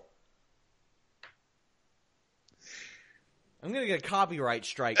channel. I'm going to get a copyright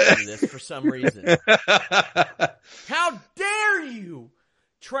strike for this for some reason. How dare you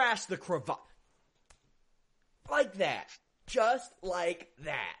trash the cravat? Like that. Just like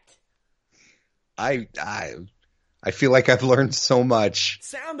that. I feel like I've learned so much.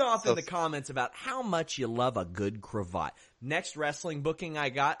 Sound off in the comments about how much you love a good cravat. Next wrestling booking I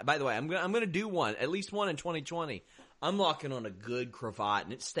got, by the way, I'm gonna do one, at least one in 2020. I'm locking on a good cravat,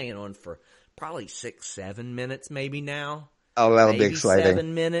 and it's staying on for probably 6-7 minutes maybe now. Oh, that'll maybe be exciting.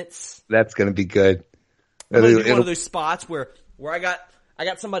 7 minutes. That's gonna be good. I'm gonna do one of those spots where I got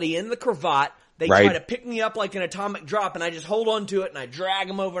somebody in the cravat. They try to pick me up like an atomic drop, and I just hold on to it, and I drag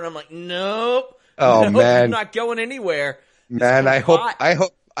them over, and I'm like, nope. Oh, nope, man. You're not going anywhere. Man, I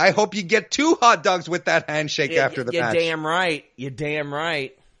hope you get 2 hot dogs with that handshake after the match. You're damn right. You're damn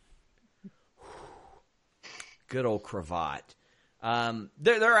right. Good old cravat.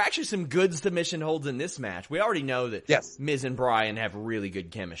 There are actually some good submission holds in this match. We already know that Miz and Bryan have really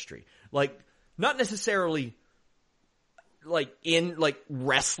good chemistry. Like, not necessarily like in like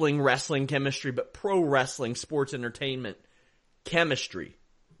wrestling chemistry, but pro wrestling, sports entertainment chemistry.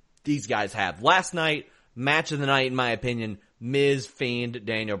 These guys have. Last night, match of the night, in my opinion, Miz, Fiend,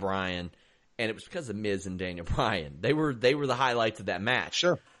 Daniel Bryan, and it was because of Miz and Daniel Bryan. They were the highlights of that match.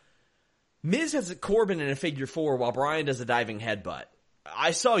 Sure. Miz has a Corbin in a figure 4 while Bryan does a diving headbutt.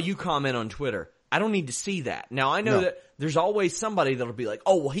 I saw you comment on Twitter. I don't need to see that. Now, I know that there's always somebody that'll be like,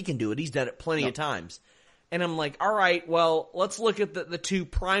 oh, well, he can do it. He's done it plenty of times. And I'm like, all right, well, let's look at the 2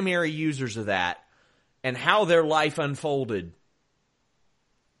 primary users of that and how their life unfolded.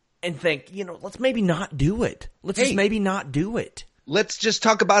 And think, let's maybe not do it. Let's just maybe not do it. Let's just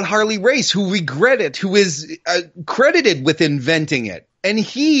talk about Harley Race, who regretted, who is credited with inventing it. And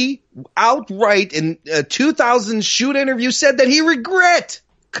he outright in a 2000 shoot interview said that he regret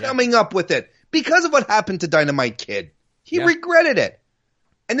coming up with it because of what happened to Dynamite Kid. He regretted it.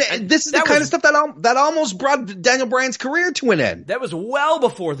 And this is the kind of stuff that almost brought Daniel Bryan's career to an end. That was well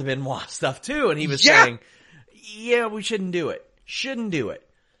before the Benoit stuff, too. And he was saying, we shouldn't do it. Shouldn't do it.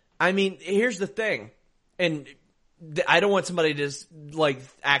 I mean, here's the thing, and I don't want somebody to just,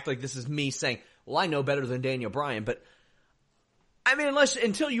 act like this is me saying, well, I know better than Daniel Bryan, but I mean,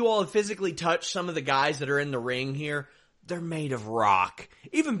 until you all have physically touched some of the guys that are in the ring here, they're made of rock.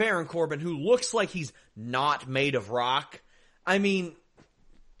 Even Baron Corbin, who looks like he's not made of rock, I mean,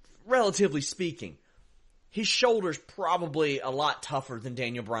 relatively speaking, his shoulder's probably a lot tougher than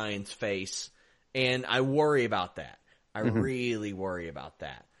Daniel Bryan's face, and I worry about that. I really worry about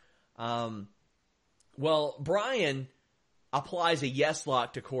that. Well, Bryan applies a yes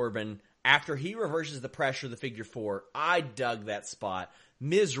lock to Corbin after he reverses the pressure of the figure 4. I dug that spot.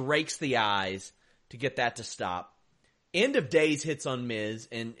 Miz rakes the eyes to get that to stop. End of Days hits on Miz,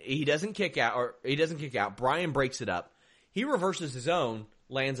 and he doesn't kick out. Bryan breaks it up. He reverses his own,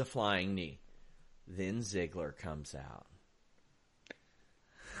 lands a flying knee. Then Ziggler comes out.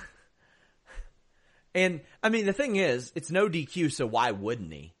 And, I mean, the thing is, it's no DQ, so why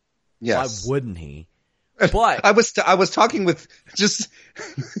wouldn't he? Yes. Why wouldn't he? But I was talking with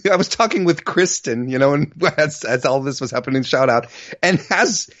Kristen, and as all this was happening, shout out. And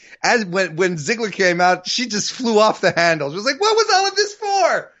as when Ziggler came out, she just flew off the handle. She was like, "What was all of this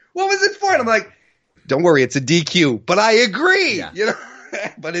for? What was it for?" And I'm like, "Don't worry, it's a DQ." But I agree,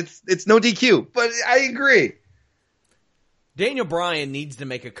 but it's no DQ. But I agree. Daniel Bryan needs to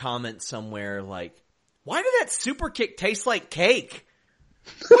make a comment somewhere like, "Why did that super kick taste like cake?"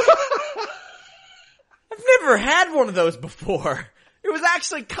 I've never had one of those before. It was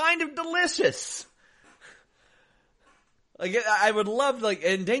actually kind of delicious. I would love,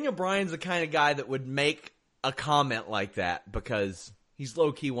 and Daniel Bryan's the kind of guy that would make a comment like that because he's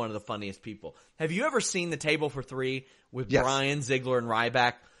low-key one of the funniest people. Have you ever seen the Table for 3 with Bryan, Ziggler, and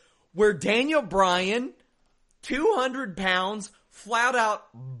Ryback? Where Daniel Bryan, 200 pounds, flat out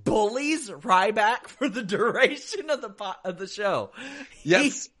bullies Ryback for the duration of the show.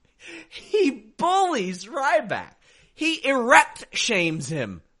 Yes. He bullies Ryback. He erect shames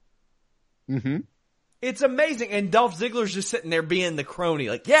him. Mm-hmm. It's amazing. And Dolph Ziggler's just sitting there being the crony.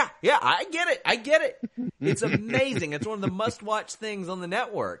 Like, yeah, I get it. It's amazing. It's one of the must-watch things on the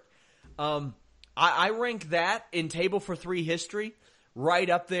network. I rank that in Table for Three history right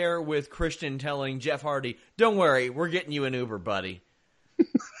up there with Christian telling Jeff Hardy, don't worry, we're getting you an Uber, buddy.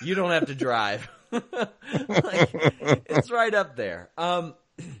 You don't have to drive. It's right up there.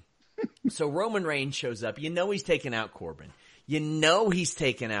 So Roman Reigns shows up. You know he's taking out Corbin. You know he's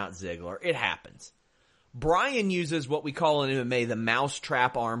taking out Ziggler. It happens. Bryan uses what we call in MMA the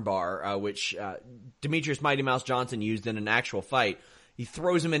mousetrap armbar, which Demetrius Mighty Mouse Johnson used in an actual fight. He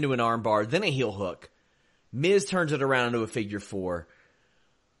throws him into an armbar, then a heel hook. Miz turns it around into a figure four.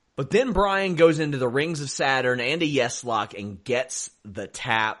 But then Bryan goes into the Rings of Saturn and a yes lock and gets the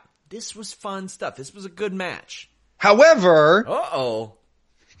tap. This was fun stuff. This was a good match. However,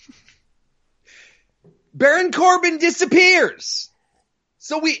 Baron Corbin disappears.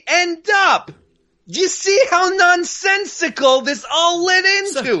 So we end up, you see how nonsensical this all led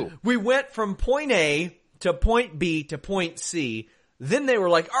into. So we went from point A to point B to point C. Then they were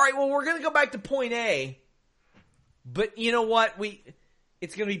like, all right, well, we're going to go back to point A. But you know what?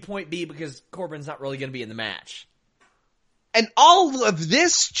 It's going to be point B because Corbin's not really going to be in the match. And all of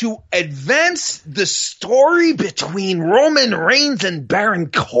this to advance the story between Roman Reigns and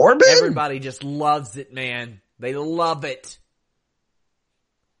Baron Corbin? Everybody just loves it, man. They love it.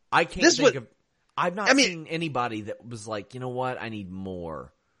 I can't think of... I've not seen anybody that was like, you know what? I need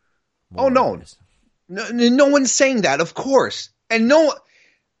more. No, no one's saying that, of course. And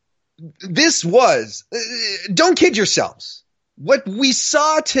this was... don't kid yourselves. What we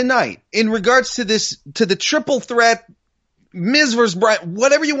saw tonight in regards to the triple threat... Miz versus Bryan,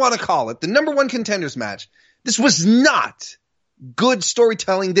 whatever you want to call it, the number one contenders match. This was not good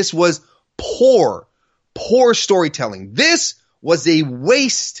storytelling. This was poor storytelling. This was a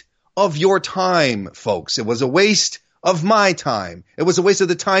waste of your time, folks. It was a waste of my time. It was a waste of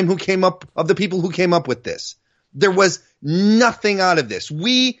the time of the people who came up with this. There was nothing out of this.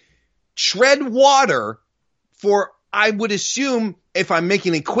 We tread water for, I would assume, if I'm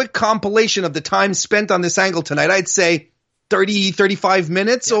making a quick compilation of the time spent on this angle tonight, I'd say 30, 35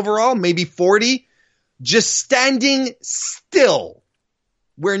 minutes overall, maybe 40, just standing still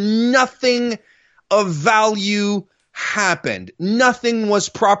where nothing of value happened. Nothing was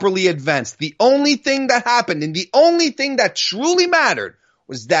properly advanced. The only thing that happened and the only thing that truly mattered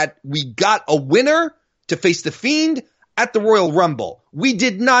was that we got a winner to face the Fiend at the Royal Rumble. We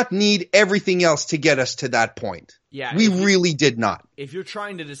did not need everything else to get us to that point. Yeah, we really did not. If you're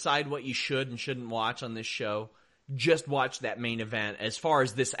trying to decide what you should and shouldn't watch on this show, just watch that main event as far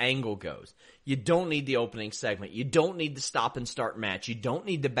as this angle goes. You don't need the opening segment. You don't need the stop and start match. You don't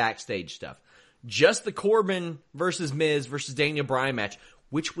need the backstage stuff. Just the Corbin versus Miz versus Daniel Bryan match,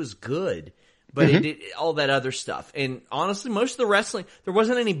 which was good, but it did all that other stuff. And honestly, most of the wrestling, there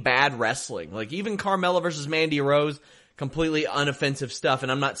wasn't any bad wrestling. Like even Carmella versus Mandy Rose, completely unoffensive stuff.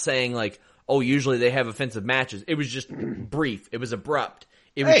 And I'm not saying like, oh, usually they have offensive matches. It was just brief. It was abrupt.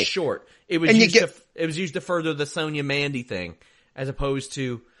 It was short. It was used to further the Sonya Mandy thing, as opposed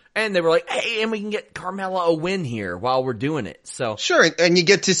to, and they were like, hey, and we can get Carmella a win here while we're doing it. So sure, and you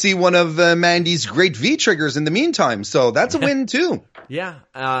get to see one of Mandy's great V triggers in the meantime. So that's a win too. Yeah,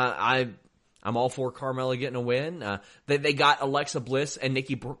 I'm all for Carmella getting a win. They got Alexa Bliss and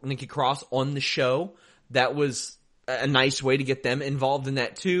Nikki Cross on the show. That was a nice way to get them involved in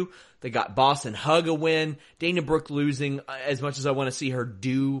that too. They got Boss and Hug a win. Dana Brooke losing, as much as I want to see her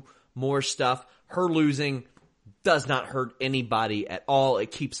do more stuff, her losing does not hurt anybody at all. It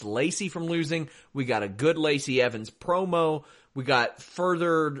keeps Lacey from losing. We got a good Lacey Evans promo. We got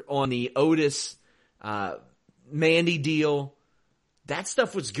furthered on the Otis Mandy deal. That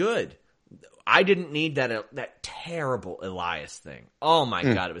stuff was good. I didn't need that terrible Elias thing. Oh my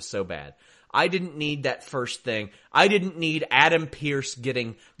God, it was so bad. I didn't need that first thing. I didn't need Adam Pearce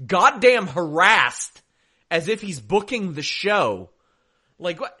getting goddamn harassed as if he's booking the show.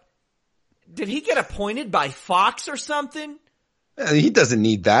 Like, what? Did he get appointed by Fox or something? He doesn't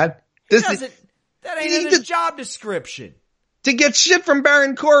need that. That ain't in his job description. To get shit from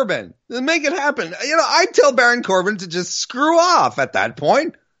Baron Corbin. To make it happen. You know, I'd tell Baron Corbin to just screw off at that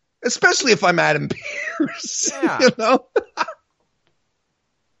point. Especially if I'm Adam Pearce. Yeah. You know?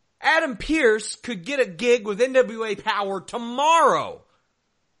 Adam Pearce could get a gig with NWA Power tomorrow.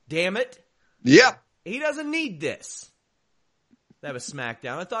 Damn it. Yep. He doesn't need this. That was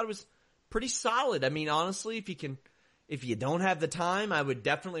SmackDown. I thought it was pretty solid. I mean, honestly, if you don't have the time, I would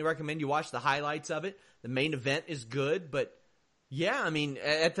definitely recommend you watch the highlights of it. The main event is good, but yeah, I mean,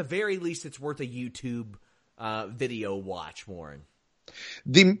 at the very least, it's worth a YouTube video watch, Warren.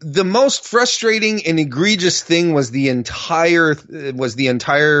 The most frustrating and egregious thing was the entire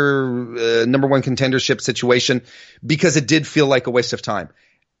number one contendership situation, because it did feel like a waste of time,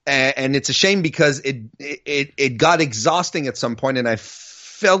 and it's a shame because it got exhausting at some point, and I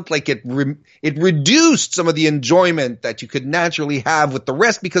felt like it reduced some of the enjoyment that you could naturally have with the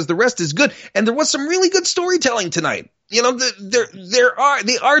rest, because the rest is good, and there was some really good storytelling tonight. You know,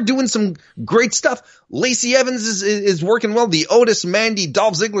 they are doing some great stuff. Lacey Evans is working well. The Otis, Mandy,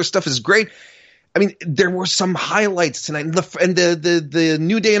 Dolph Ziggler stuff is great. I mean, there were some highlights tonight. And the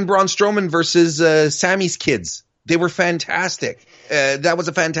New Day and Braun Strowman versus Sammy's kids. They were fantastic. That was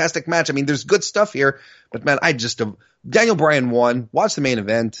a fantastic match. I mean, there's good stuff here, but man, Daniel Bryan won. Watch the main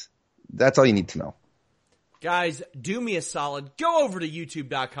event. That's all you need to know. Guys, do me a solid. Go over to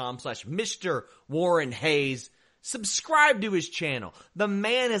youtube.com/Mr. Warren Hayes. Subscribe to his channel. The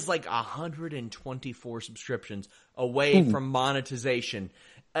man is like 124 subscriptions away from monetization.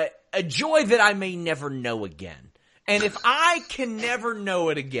 A joy that I may never know again. And if I can never know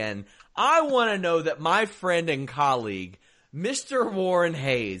it again, I want to know that my friend and colleague, Mr. Warren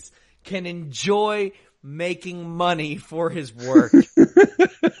Hayes, can enjoy making money for his work.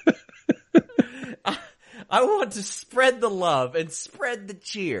 I want to spread the love and spread the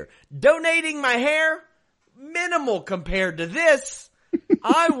cheer. Donating my hair? Minimal compared to this.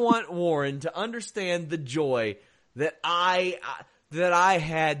 I want Warren to understand the joy that I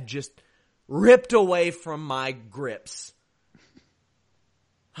had just ripped away from my grips.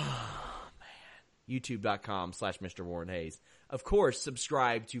 Oh, man. YouTube.com/Mr. Warren Hayes. Of course,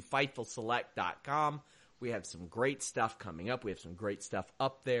 subscribe to FightfulSelect.com. We have some great stuff coming up. We have some great stuff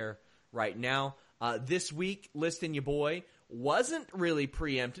up there right now. This week, Listing Your Boy wasn't really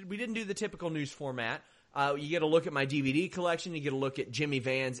preempted. We didn't do the typical news format. You get a look at my DVD collection. You get a look at Jimmy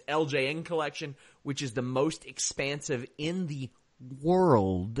Van's LJN collection, which is the most expansive in the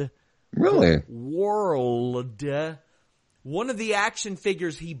world. Really? World. One of the action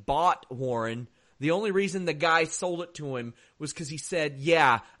figures he bought, Warren, the only reason the guy sold it to him was because he said,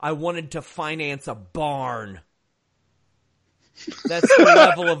 yeah, I wanted to finance a barn. That's the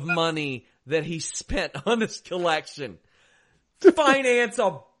level of money that he spent on his collection. Finance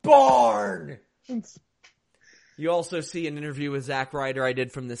a barn! You also see an interview with Zack Ryder I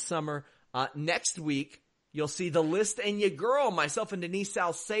did from this summer. Next week, you'll see the List and Your Girl, myself and Denise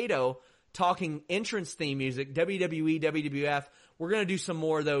Salcedo, talking entrance theme music, WWE, WWF. We're going to do some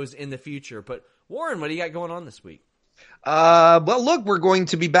more of those in the future. But Warren, what do you got going on this week? Well, look, we're going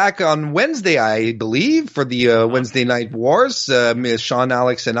to be back on Wednesday, I believe, for the Wednesday Night Wars, Sean,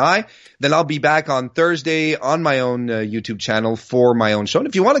 Alex, and I. Then I'll be back on Thursday on my own YouTube channel for my own show. And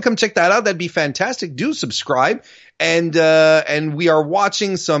if you want to come check that out, that'd be fantastic. Do subscribe. And we are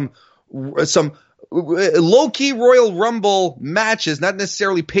watching some low-key Royal Rumble matches, not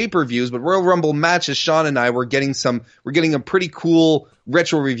necessarily pay-per-views, but Royal Rumble matches. Sean and I we're getting a pretty cool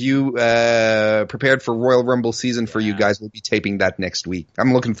retro review prepared for Royal Rumble season for you guys. We'll be taping that next week.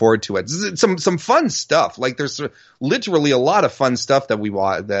 I'm looking forward to it. Some fun stuff. Like there's literally a lot of fun stuff that we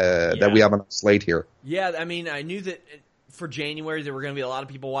that we have on our slate here. Yeah, I mean, I knew that for January there were going to be a lot of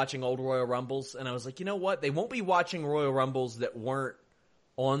people watching old Royal Rumbles, and I was like, you know what? They won't be watching Royal Rumbles that weren't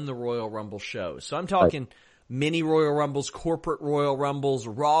on the Royal Rumble show. So I'm talking mini Royal Rumbles, corporate Royal Rumbles,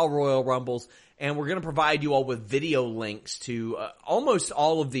 Raw Royal Rumbles, and we're going to provide you all with video links to almost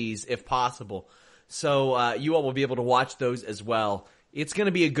all of these if possible. So you all will be able to watch those as well. It's going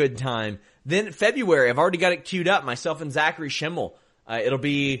to be a good time. Then February, I've already got it queued up, myself and Zachary Schimmel. It'll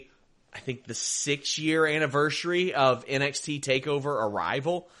be, I think, the 6-year anniversary of NXT TakeOver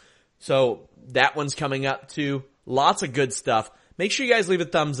Arrival. So that one's coming up too. Lots of good stuff. Make sure you guys leave a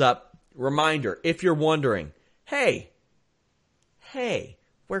thumbs up. Reminder, if you're wondering, hey,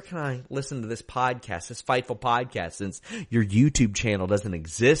 where can I listen to this podcast, this Fightful podcast, since your YouTube channel doesn't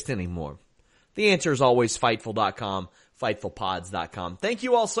exist anymore? The answer is always Fightful.com, FightfulPods.com. Thank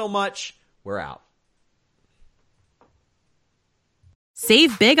you all so much. We're out.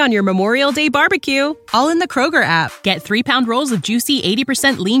 Save big on your Memorial Day barbecue, all in the Kroger app. Get 3-pound rolls of juicy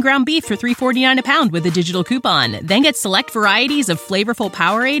 80% lean ground beef for $3.49 a pound with a digital coupon. Then get select varieties of flavorful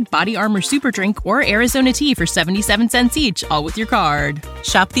Powerade, Body Armor Super Drink, or Arizona tea for 77 cents each, all with your card.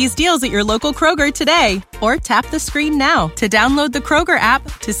 Shop these deals at your local Kroger today, or tap the screen now to download the Kroger app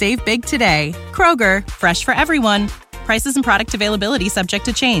to save big today. Kroger, fresh for everyone. Prices and product availability subject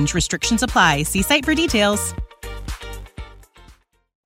to change. Restrictions apply. See site for details.